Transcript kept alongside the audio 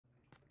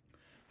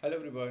Hello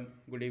everyone,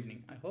 good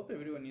evening. I hope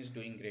everyone is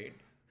doing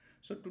great.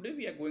 So today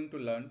we are going to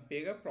learn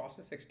Pega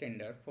process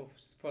extender for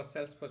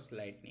Salesforce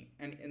Lightning.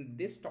 And in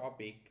this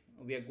topic,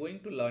 we are going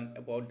to learn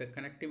about the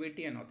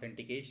connectivity and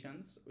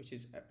authentications, which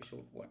is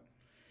episode 1.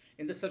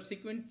 In the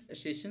subsequent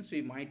sessions,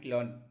 we might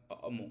learn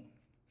more.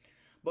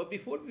 But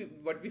before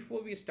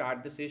we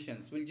start the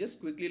sessions, we'll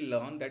just quickly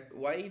learn that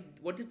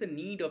what is the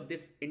need of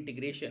this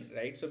integration,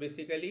 right? So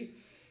basically,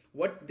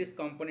 what this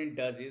component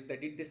does is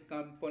that this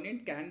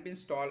component can be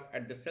installed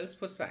at the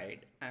Salesforce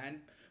side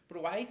and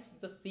provides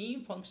the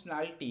same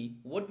functionality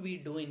what we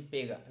do in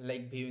Pega,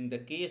 like viewing the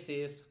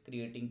cases,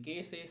 creating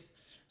cases,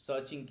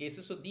 searching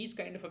cases. So these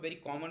kind of a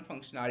very common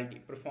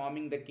functionality,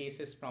 performing the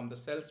cases from the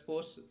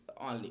Salesforce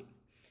only.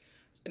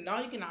 So now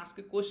you can ask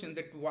a question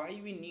that why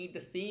we need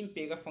the same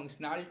Pega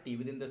functionality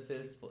within the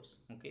Salesforce.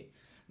 Okay,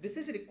 this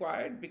is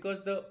required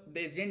because the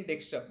agent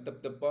desktop,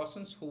 the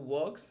persons who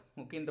works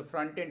in the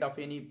front end of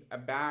any a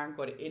bank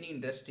or any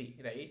industry,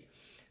 right?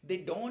 They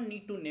don't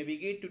need to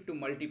navigate to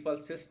multiple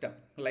system,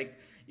 like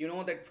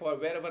that for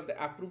wherever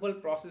the approval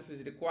process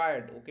is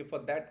required. Okay, for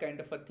that kind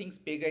of a things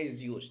Pega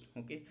is used.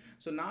 Okay,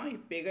 so now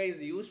if Pega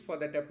is used for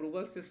that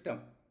approval system,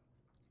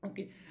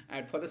 okay,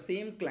 and for the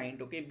same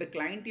client, okay, if the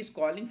client is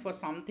calling for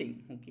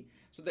something, okay,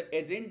 so the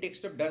agent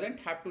desktop doesn't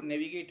have to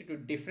navigate to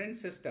different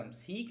systems.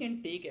 He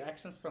can take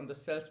actions from the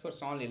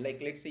Salesforce only.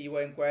 Like let's say you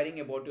are inquiring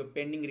about your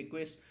pending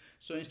request,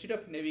 so instead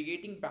of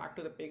navigating back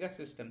to the Pega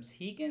systems,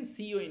 he can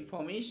see your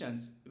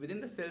informations within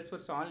the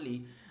Salesforce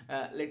only.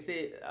 Let's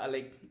say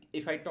like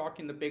if I talk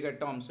in the Pega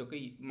terms,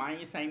 okay, my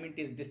assignment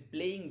is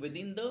displaying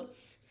within the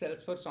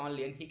Salesforce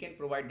only, and he can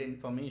provide the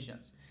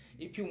informations.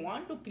 If you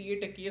want to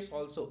create a case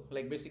also,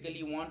 like basically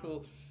you want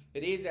to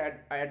raise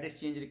address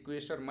change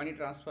request or money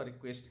transfer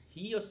request,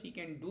 he or she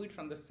can do it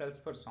from the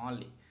Salesforce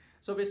only.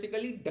 So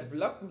basically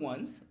develop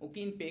once,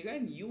 okay, in Pega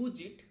and use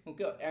it,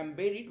 okay, or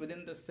embed it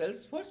within the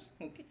Salesforce,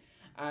 okay,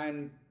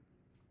 and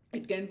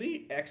it can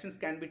be actions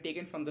can be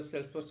taken from the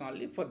Salesforce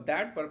only. For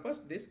that purpose,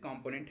 this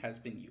component has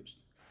been used.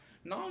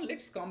 Now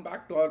let's come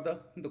back to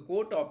the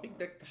core topic,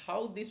 that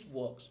how this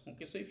works.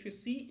 Okay, so if you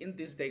see in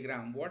this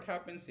diagram, what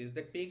happens is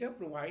that Pega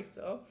provides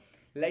a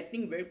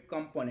lightning web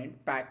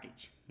component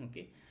package.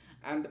 Okay,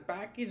 and the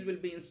package will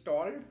be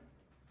installed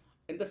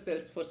in the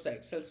Salesforce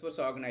site, Salesforce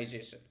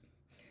organization.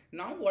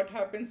 Now what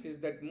happens is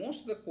that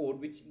most of the code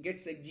which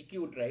gets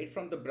executed right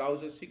from the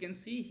browser, so you can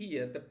see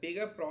here the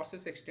Pega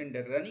process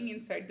extender running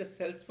inside the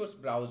Salesforce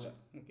browser.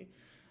 Okay,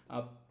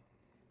 uh,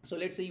 so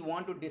let's say you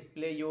want to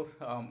display your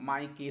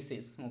my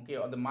cases, okay,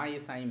 or the my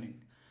assignment.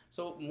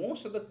 So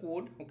most of the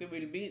code, okay,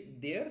 will be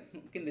there,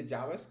 okay, in the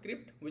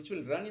JavaScript, which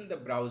will run in the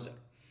browser.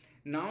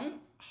 Now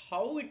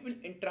how it will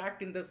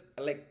interact in this,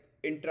 like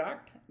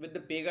interact with the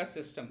Pega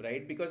system,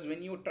 right? Because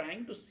when you're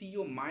trying to see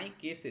your my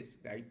cases,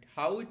 right,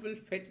 how it will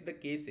fetch the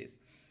cases,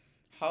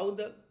 how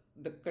the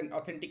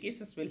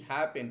authentications will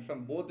happen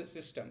from both the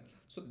system,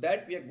 so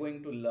that we are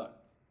going to learn.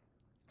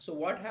 So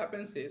what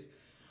happens is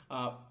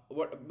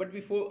but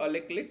before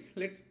like let's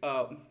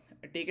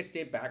take a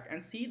step back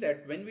and see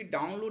that when we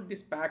download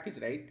this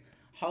package, right,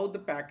 how the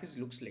package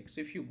looks like. So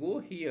if you go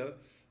here,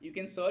 you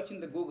can search in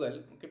the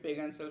Google, okay,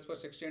 Pega and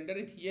Salesforce extender,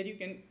 and here you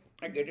can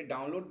get a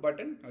download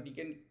button, or you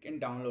can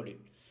download it.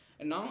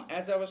 And now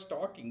as I was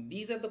talking,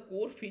 these are the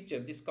core feature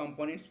these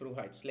components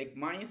provides. Like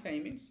my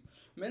assignments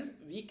means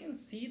we can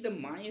see the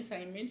my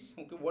assignments,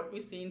 okay, what we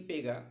see in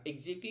Pega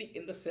exactly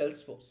in the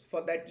Salesforce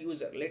for that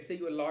user. Let's say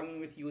you are logging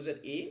with user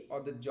A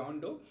or the John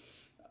Doe.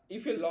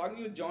 If you're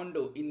logging with John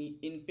Doe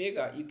in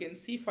Pega, you can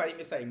see 5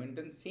 assignment,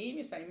 then same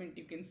assignment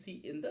you can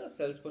see in the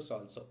Salesforce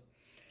also.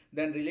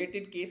 Then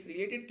related case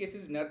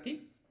is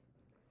nothing,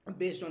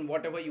 based on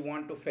whatever you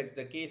want to fetch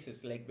the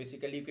cases. Like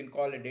basically you can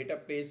call a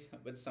database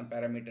with some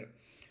parameter.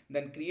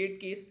 Then create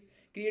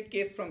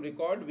case from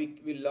record,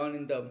 we learn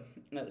in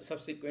the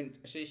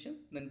subsequent session.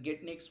 Then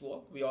get next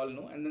work, we all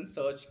know, and then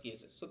search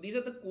cases. So these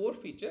are the core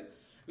feature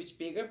which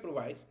Pega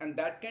provides, and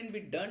that can be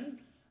done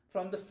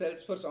from the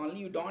Salesforce only.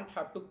 You don't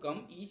have to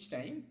come each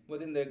time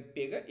within the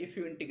Pega if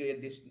you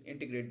integrate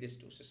these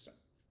two systems.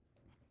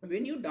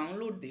 When you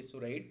download this,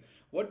 right,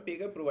 what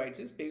Pega provides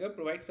is Pega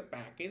provides a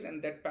package,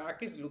 and that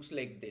package looks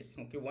like this.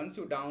 Okay, once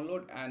you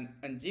download and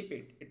unzip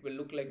it, it will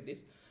look like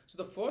this.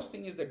 So the first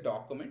thing is the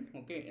document.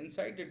 Okay,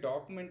 inside the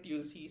document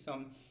you'll see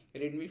some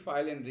readme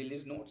file and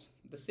release notes.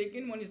 The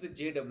second one is the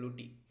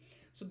JWT.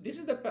 So this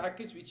is the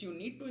package which you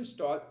need to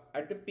install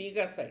at the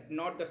Pega side,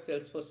 not the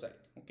Salesforce side.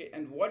 Okay,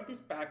 and what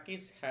this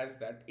package has,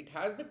 that it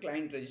has the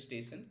client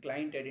registration,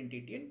 client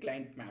identity, and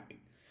client mapping.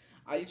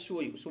 I'll show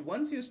you. So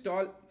once you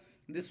install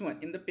this one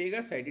in the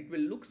Pega side, it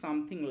will look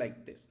something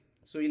like this.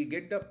 So you'll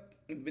get the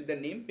with the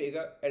name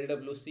Pega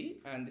LWC,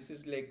 and this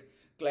is like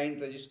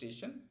client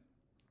registration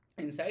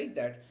inside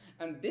that.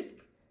 And this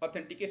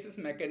authentication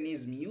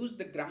mechanism use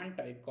the grant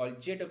type called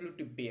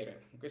JWT bearer.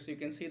 Okay, so you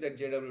can see that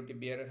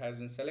JWT bearer has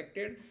been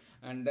selected,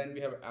 and then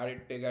we have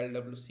added Pega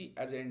LWC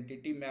as an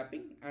entity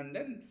mapping, and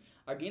then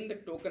again the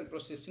token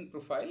processing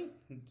profile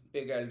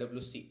Pega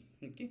LWC.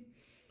 Okay,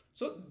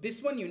 so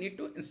this one you need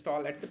to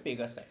install at the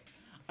Pega side.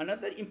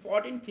 Another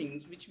important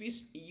things which we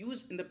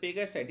use in the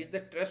Pega side is the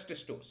trust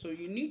store. So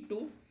you need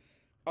to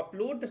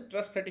upload the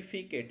trust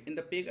certificate in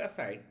the Pega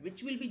side,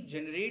 which will be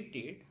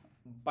generated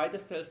by the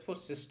Salesforce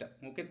system.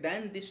 Okay,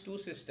 then these two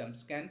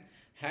systems can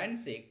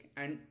handshake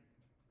and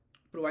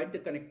provide the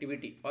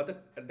connectivity, or the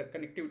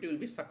connectivity will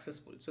be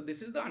successful. So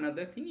this is the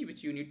another thing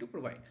which you need to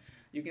provide.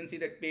 You can see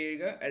that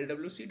Pega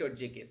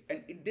lwc.jks,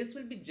 and this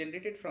will be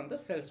generated from the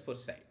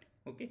Salesforce side.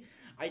 Okay,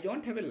 I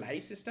don't have a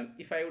live system.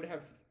 If I would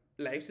have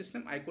live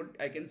system, I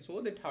can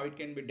show that how it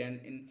can be done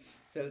in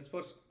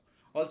Salesforce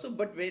also.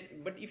 But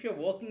if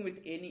you're working with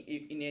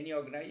any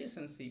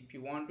organizations, if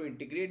you want to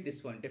integrate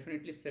this one,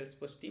 definitely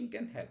Salesforce team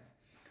can help.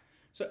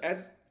 So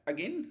as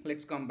again,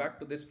 let's come back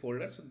to this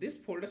folder. So this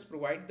folders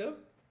provide the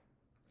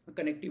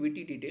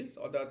connectivity details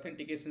or the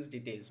authentications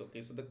details.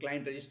 Okay, so the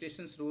client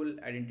registrations rule,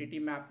 identity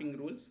mapping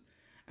rules,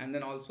 and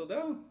then also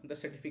the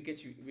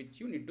certificates which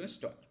you need to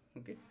install.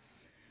 Okay,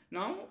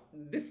 now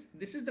this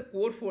is the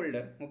core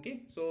folder.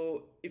 Okay,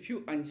 so if you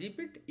unzip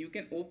it, you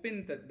can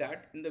open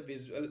that in the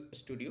Visual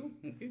Studio.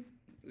 Okay,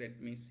 let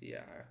me see,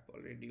 I have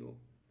already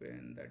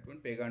opened that one,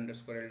 Pega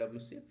underscore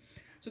LWC.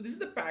 So this is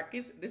the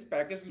package. This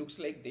package looks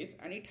like this,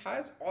 and it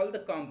has all the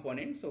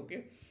components.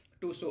 Okay,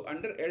 so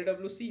under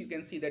LWC you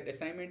can see that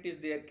assignment is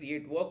there,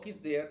 create work is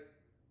there,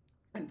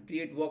 and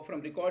create work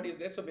from record is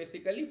there. So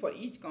basically for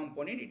each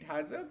component it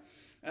has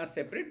a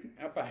separate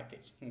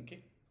package. Okay,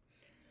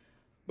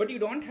 but you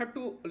don't have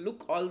to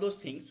look all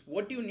those things.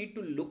 What you need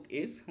to look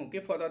is,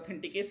 okay, for the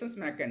authentications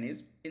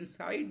mechanism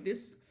inside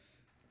this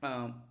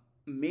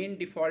main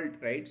default,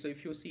 right? So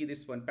if you see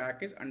this one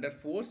package under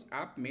force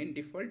app main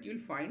default, you'll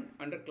find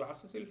under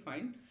classes you'll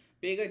find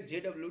Pega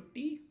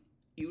JWT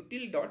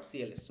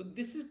util.cls. So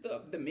this is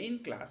the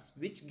main class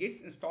which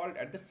gets installed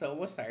at the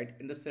server side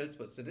in the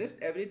Salesforce. The rest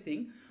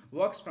everything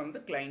works from the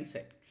client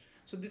side.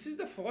 So this is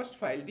the first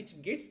file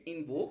which gets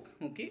invoked.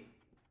 Okay,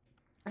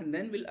 and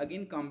then we'll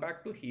again come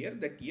back to here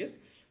that yes,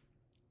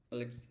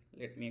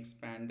 let me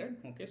expand that.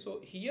 Okay,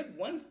 so here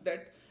once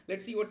that,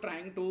 let's say you're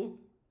trying to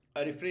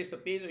refresh a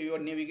page, or you are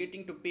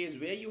navigating to page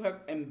where you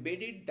have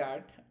embedded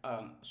that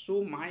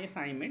show my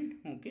assignment,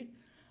 okay,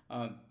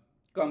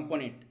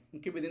 component,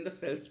 okay, within the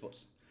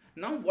Salesforce.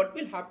 Now what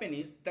will happen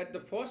is that the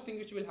first thing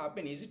which will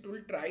happen is it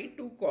will try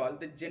to call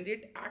the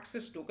generate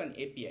access token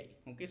API.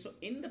 Okay, so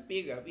in the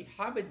Pega we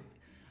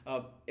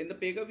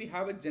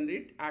have a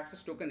generate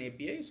access token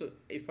API. So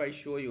if I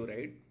show you,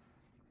 right,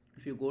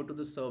 if you go to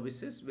the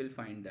services, we'll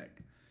find that.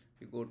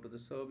 If you go to the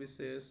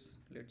services,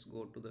 let's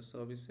go to the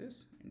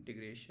services,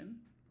 integration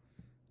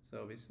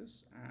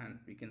services, and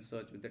we can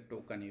search with the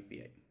token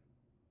API.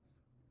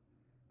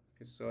 If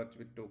you search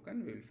with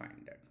token, we will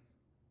find that.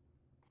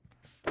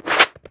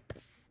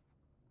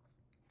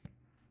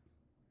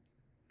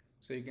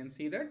 So you can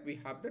see that we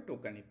have the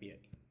token API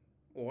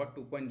or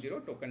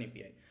 2.0 token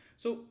API.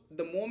 So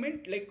the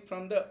moment, like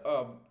from the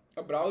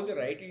a browser,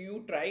 right,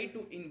 you try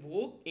to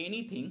invoke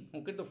anything,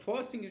 okay, the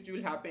first thing which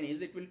will happen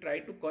is it will try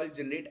to call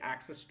generate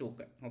access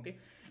token. Okay,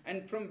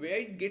 and from where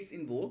it gets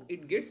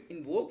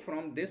invoked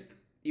from this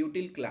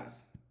util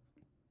class.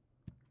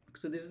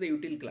 So this is the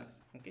util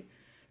class. Okay,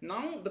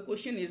 now the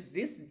question is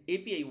this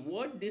API,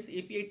 what this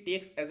API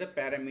takes as a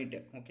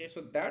parameter. Okay,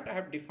 so that I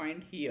have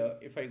defined here.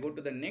 If I go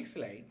to the next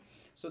slide,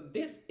 so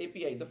this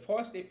API, the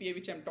first API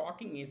which I'm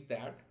talking is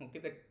that, okay,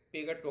 the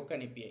Pega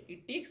token API,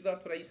 it takes the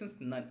authorizations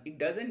none. It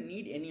doesn't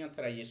need any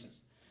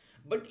authorizations.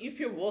 But if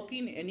you're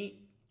working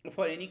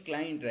for any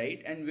client,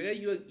 right, and where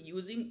you are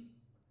using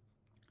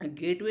a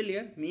gateway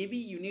layer, maybe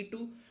you need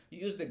to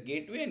use the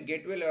gateway and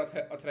gateway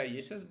layer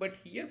authorizations. But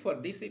here for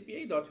this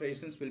API, the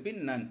authorizations will be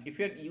none if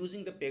you're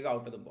using the Pega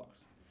out of the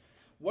box.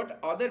 What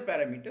other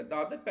parameter? The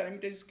other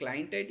parameter is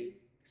client ID,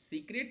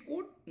 secret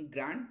code,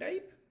 grant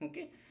type.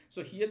 Okay,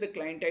 so here the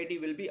client ID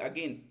will be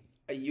again,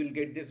 you'll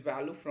get this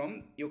value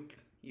from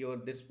your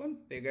this one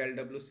Pega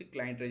LWC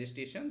client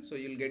registration. So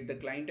you'll get the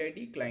client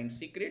ID, client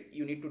secret.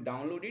 You need to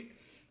download it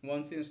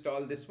once you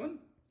install this one,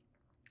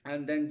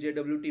 and then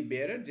JWT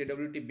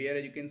bearer,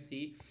 you can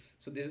see.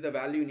 So this is the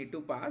value you need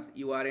to pass,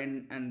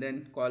 URN and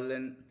then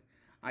colon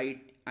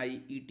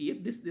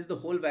IETF. This is the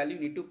whole value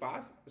you need to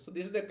pass. So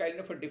this is the kind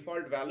of a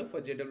default value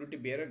for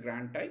JWT bearer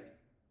grant type.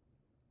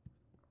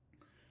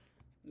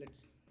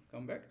 Let's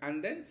come back,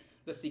 and then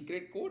the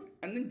secret code,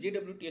 and then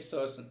JWT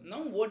assertion.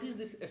 Now what is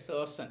this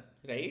assertion,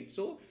 right?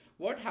 So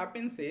what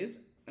happens is,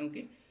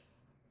 okay,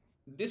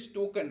 this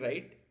token,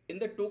 right, in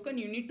the token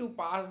you need to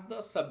pass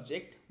the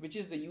subject, which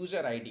is the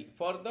user ID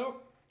for the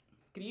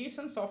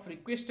creations of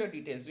requester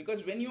details,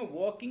 because when you're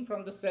working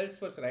from the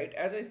Salesforce, right,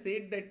 as I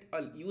said that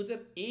a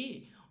user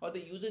A or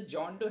the user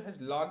John Doe has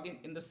logged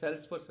in the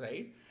Salesforce,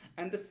 right,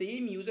 and the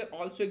same user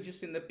also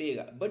exists in the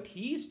Pega, but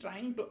he is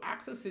trying to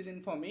access his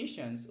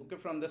informations, okay,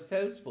 from the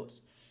Salesforce,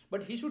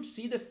 but he should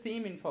see the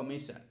same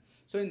information.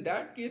 So in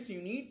that case,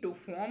 you need to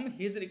form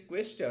his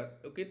requester,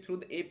 okay, through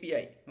the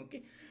API,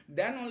 okay,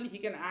 then only he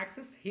can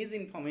access his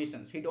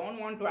informations. He don't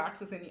want to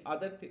access any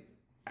other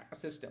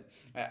system,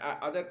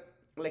 other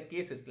like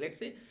cases. Let's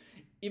say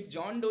if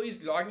John Doe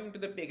is logging into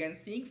the Pega and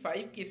seeing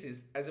 5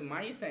 cases as a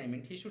my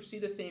assignment, he should see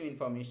the same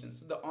information.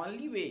 So the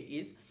only way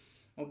is,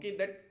 okay,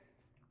 that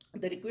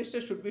the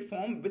requester should be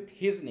formed with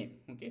his name.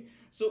 Okay,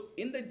 so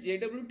in the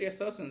JWT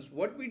assertions,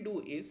 what we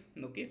do is,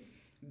 okay,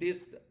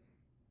 this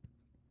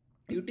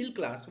util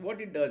class, what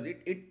it does,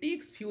 it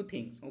takes few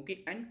things,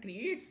 okay, and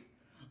creates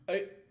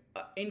a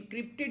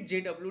encrypted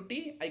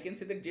JWT. I can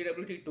say that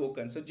JWT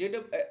token. So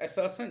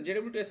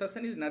JWT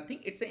assertion is nothing,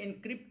 it's an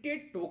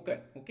encrypted token.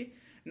 Okay,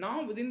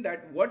 now within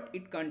that, what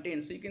it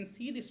contains, so you can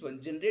see this one,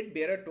 generate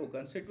bearer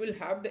token. So it will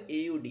have the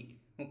AUD,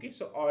 okay,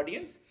 so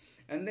audience,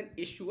 and then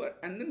issuer,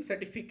 and then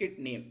certificate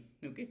name.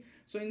 Okay,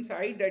 so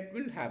inside that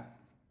will have,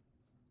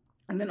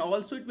 and then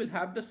also it will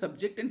have the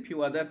subject and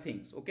few other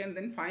things. Okay, and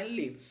then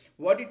finally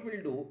what it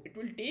will do, it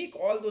will take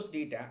all those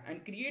data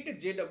and create a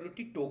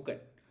JWT token.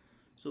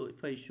 So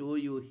if I show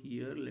you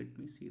here, let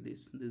me see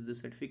this is the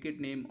certificate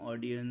name,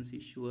 audience,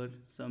 issuer,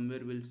 somewhere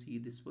we'll see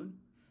this one.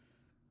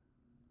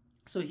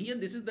 So here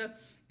this is the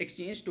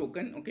exchange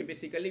token. Okay,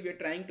 basically we are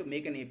trying to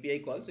make an API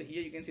call. So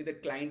here you can see the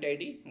client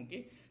ID,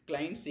 okay,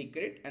 client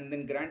secret, and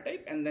then grant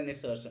type, and then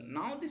assertion.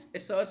 Now this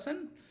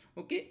assertion,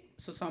 okay,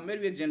 so somewhere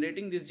we are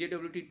generating this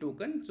JWT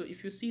token. So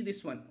if you see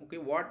this one, okay,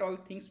 what all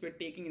things we're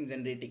taking in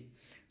generating.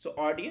 So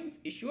audience,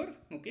 issuer,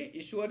 okay,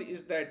 issuer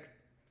is that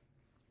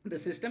the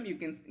system, you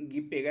can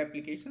give Pega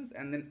applications,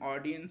 and then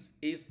audience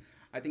is,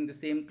 I think, the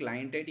same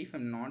client ID if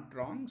I'm not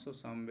wrong. So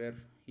somewhere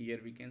here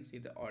we can see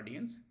the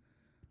audience.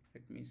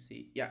 Let me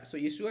see. Yeah, so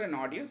issuer and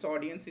audience.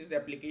 Audience is the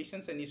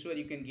applications, and issuer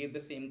you can give the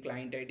same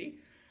client ID.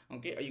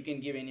 Okay, or you can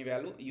give any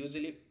value.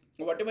 Usually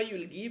whatever you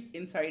will give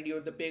inside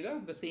your the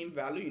Pega, the same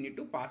value you need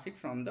to pass it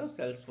from the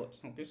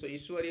Salesforce. Okay, so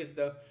issuer is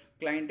the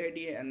client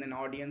ID, and then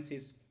audience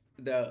is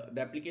the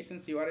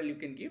applications URL you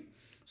can give.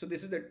 So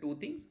this is the two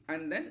things.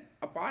 And then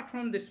apart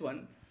from this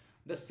one,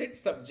 the set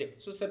subject.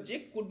 So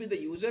subject could be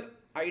the user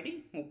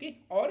ID, okay,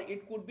 or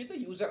it could be the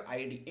user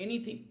ID,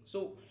 anything.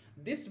 So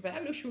this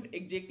value should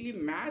exactly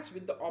match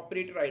with the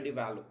operator ID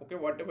value, okay,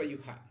 whatever you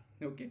have.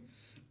 Okay,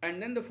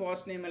 and then the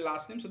first name and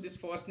last name. So this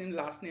first name,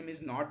 last name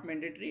is not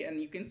mandatory,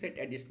 and you can set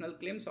additional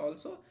claims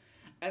also.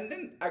 And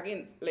then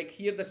again, like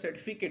here the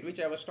certificate which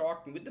I was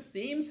talking, with the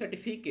same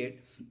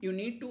certificate you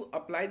need to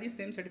apply the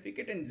same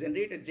certificate and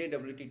generate a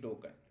JWT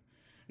token.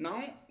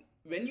 Now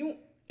when you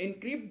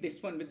encrypt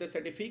this one with the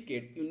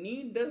certificate, you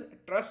need the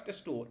trust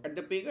store at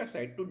the Pega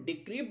side to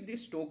decrypt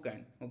this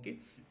token.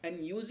 Okay,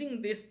 and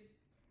using this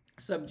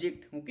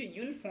subject, okay,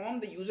 you'll form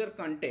the user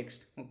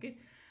context, okay,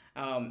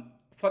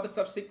 for the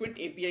subsequent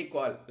API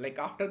call. Like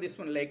after this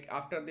one, like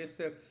after this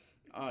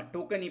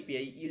token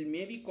API, you'll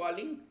maybe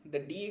calling the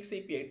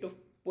DX API to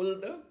pull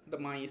the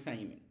my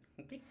assignment.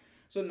 Okay,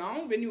 so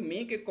now when you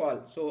make a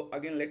call, so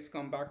again let's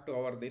come back to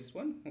our this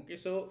one. Okay,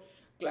 so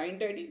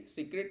client ID,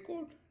 secret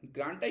code,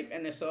 grant type,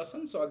 and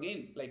assertion. So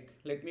again, like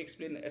let me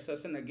explain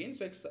assertion again.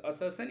 So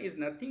assertion is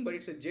nothing but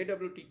it's a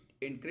JWT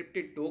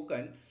encrypted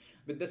token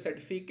with the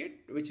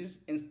certificate which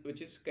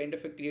is kind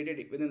of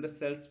created within the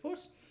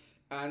Salesforce,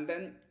 and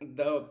then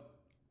the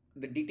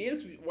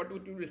details what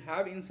we will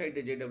have inside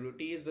the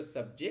JWT is the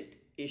subject,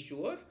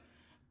 issuer,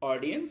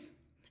 audience,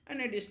 and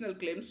additional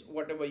claims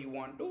whatever you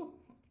want to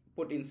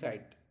put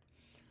inside.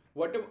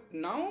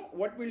 Now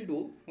what we'll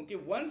do, okay,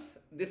 once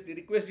this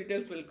request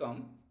details will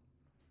come,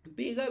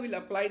 Pega will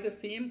apply the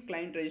same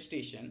client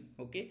registration,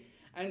 okay,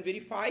 and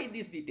verify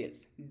these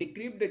details,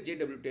 decrypt the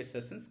JWT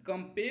assertions,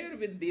 compare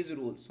with these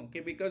rules,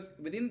 okay, because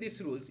within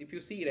these rules, if you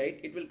see, right,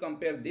 it will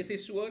compare this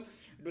issuer,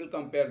 it will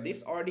compare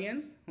this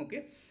audience,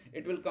 okay,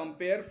 it will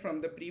compare from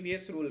the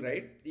previous rule,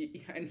 right,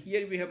 and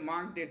here we have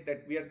marked it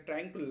that we are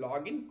trying to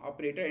log in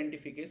operator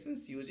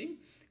identifications using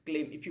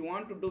claim. If you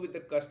want to do with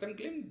the custom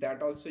claim,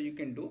 that also you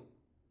can do.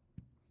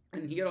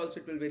 And here also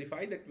it will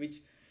verify that which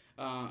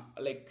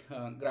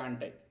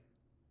grant type.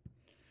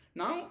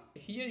 Now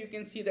here you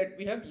can see that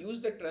we have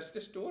used the trust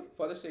store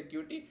for the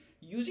security.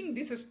 Using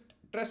this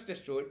trust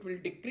store, it will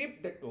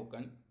decrypt the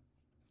token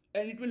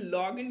and it will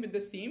log in with the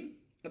same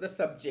the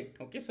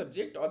subject, okay,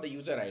 subject or the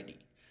user ID.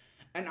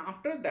 And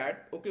after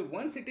that, okay,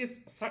 once it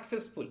is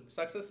successful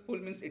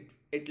means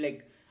it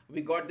like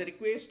we got the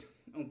request,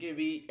 okay,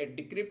 we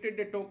decrypted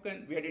the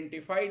token, we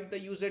identified the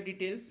user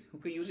details,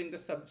 okay, using the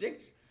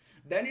subjects,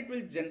 then it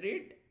will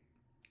generate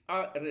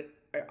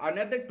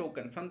another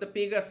token from the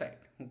Pega side,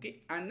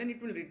 okay, and then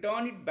it will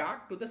return it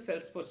back to the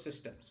Salesforce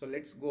system. So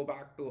let's go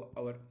back to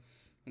our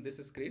this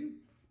screen.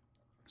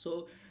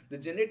 So the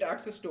generate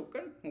access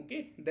token,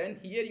 okay, then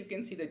here you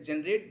can see the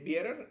generate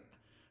bearer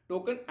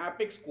token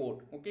apex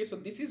code, okay. So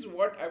this is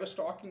what I was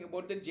talking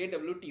about, the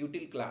JWT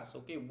util class,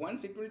 okay.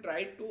 Once it will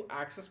try to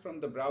access from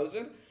the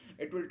browser,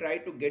 it will try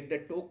to get the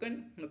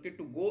token, okay,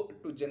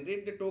 to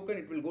generate the token,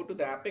 it will go to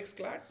the apex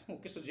class,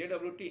 okay. So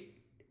JWT,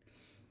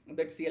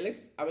 that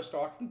CLS I was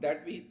talking,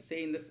 that we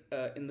say in this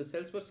in the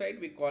Salesforce side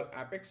we call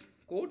apex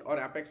code or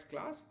apex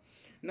class.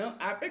 Now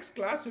apex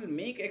class will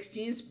make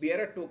exchange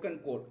bearer token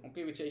code,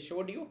 okay, which I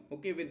showed you,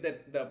 okay, with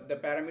the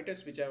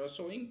parameters which I was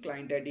showing,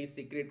 client ID,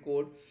 secret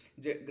code,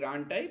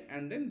 grant type,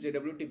 and then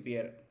JWT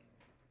bearer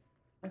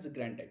as a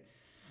grant type.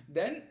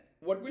 Then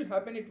what will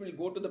happen, it will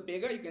go to the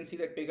Pega. You can see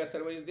that Pega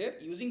server is there.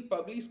 Using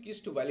public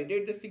keys to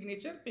validate the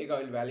signature,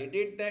 Pega will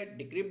validate that,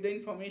 decrypt the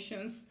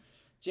informations,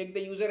 check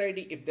the user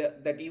ID if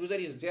that user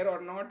is there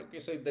or not. Okay,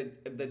 so if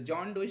the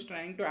John Doe is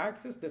trying to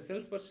access the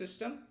Salesforce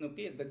system,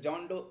 okay, the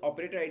John Doe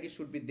operator ID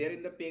should be there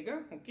in the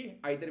Pega, okay,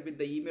 either with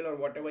the email or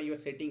whatever you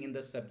are setting in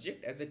the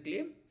subject as a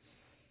claim.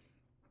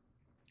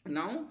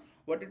 Now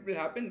what it will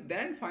happen,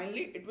 then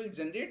finally it will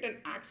generate an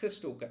access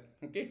token.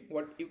 Okay,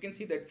 what you can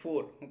see that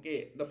 4,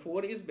 okay, the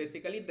 4 is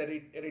basically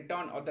the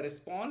return or the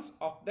response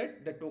of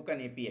the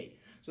token API.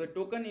 So the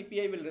token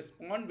API will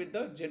respond with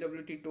the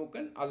JWT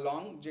token,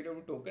 along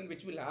JWT token,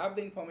 which will have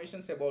the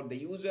informations about the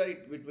user,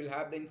 it will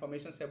have the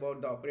informations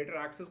about the operator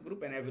access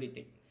group and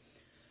everything.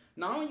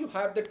 Now you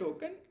have the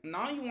token.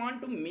 Now you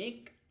want to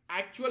make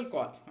actual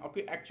call,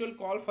 okay, actual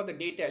call for the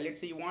data.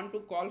 Let's say you want to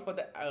call for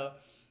the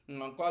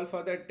call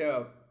for that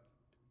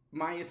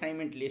my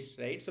assignment list,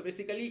 right? So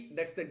basically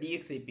that's the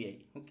DX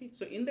API. Okay,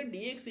 so in the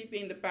DX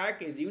API in the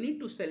package, you need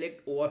to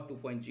select OAuth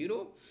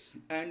 2.0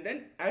 and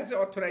then as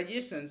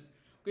authorizations.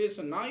 Okay,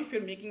 so now if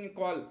you're making a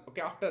call,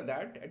 okay, after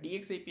that a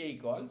DX API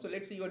call, so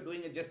let's say you are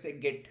doing just a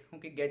get,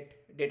 okay,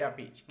 get data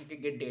page, okay,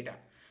 get data.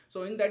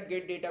 So in that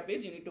get data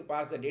page, you need to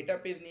pass the data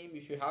page name.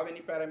 If you have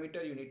any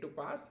parameter, you need to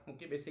pass.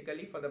 Okay,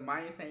 basically for the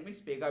my assignments,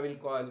 Pega will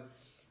call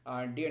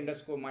d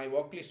underscore my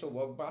work list or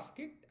work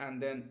basket,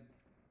 and then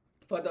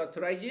for the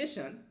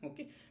authorization,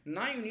 okay,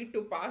 now you need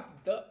to pass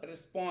the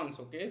response.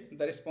 Okay,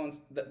 the response,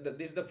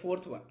 this is the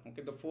fourth one.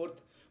 Okay, the fourth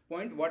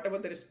point, whatever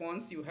the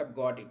response you have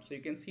got it. So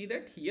you can see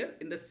that here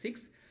in the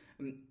sixth,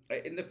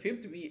 in the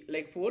fifth,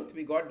 fourth,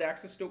 we got the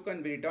access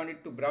token, we return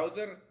it to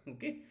browser.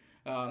 Okay,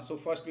 so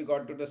first we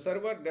got to the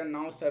server, then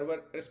now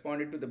server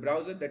responded to the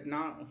browser, that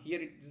now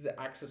here it is the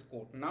access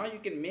code. Now you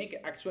can make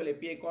actual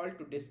API call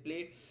to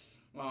display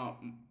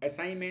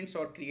assignments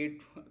or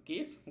create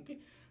case. Okay,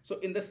 so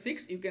in the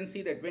sixth, you can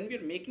see that when we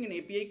are making an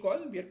API call,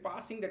 we are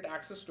passing that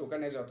access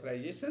token as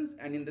authorizations,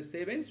 and in the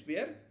seventh, we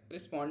are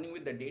responding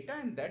with the data,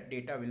 and that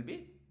data will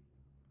be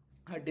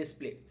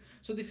displayed.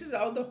 So this is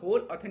how the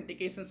whole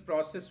authentications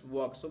process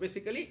works. So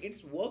basically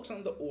it works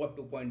on the OAuth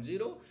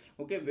 2.0,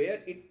 okay,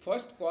 where it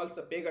first calls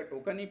a Pega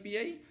token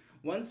API.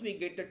 Once we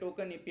get the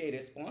token API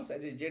response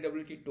as a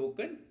JWT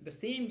token, the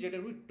same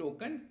JWT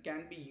token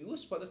can be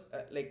used for this,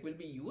 will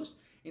be used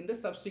in the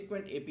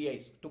subsequent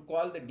APIs to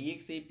call the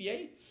DX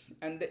API,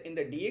 and in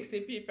the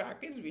DX API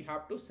package, we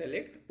have to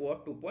select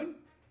OAuth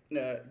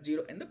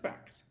 2.0 in the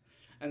package,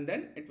 and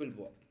then it will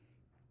work.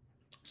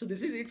 So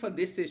this is it for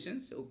this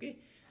sessions. Okay,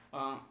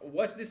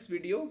 watch this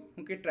video.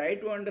 Okay, try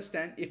to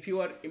understand if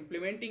you are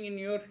implementing in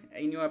your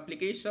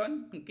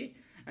application. Okay,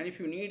 and if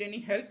you need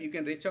any help, you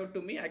can reach out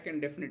to me. I can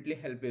definitely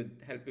help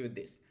you with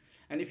this.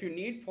 And if you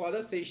need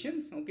further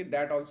sessions, okay,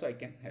 that also I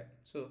can help.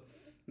 So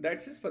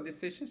that's it for this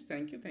sessions.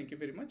 Thank you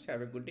very much.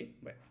 Have a good day.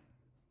 Bye.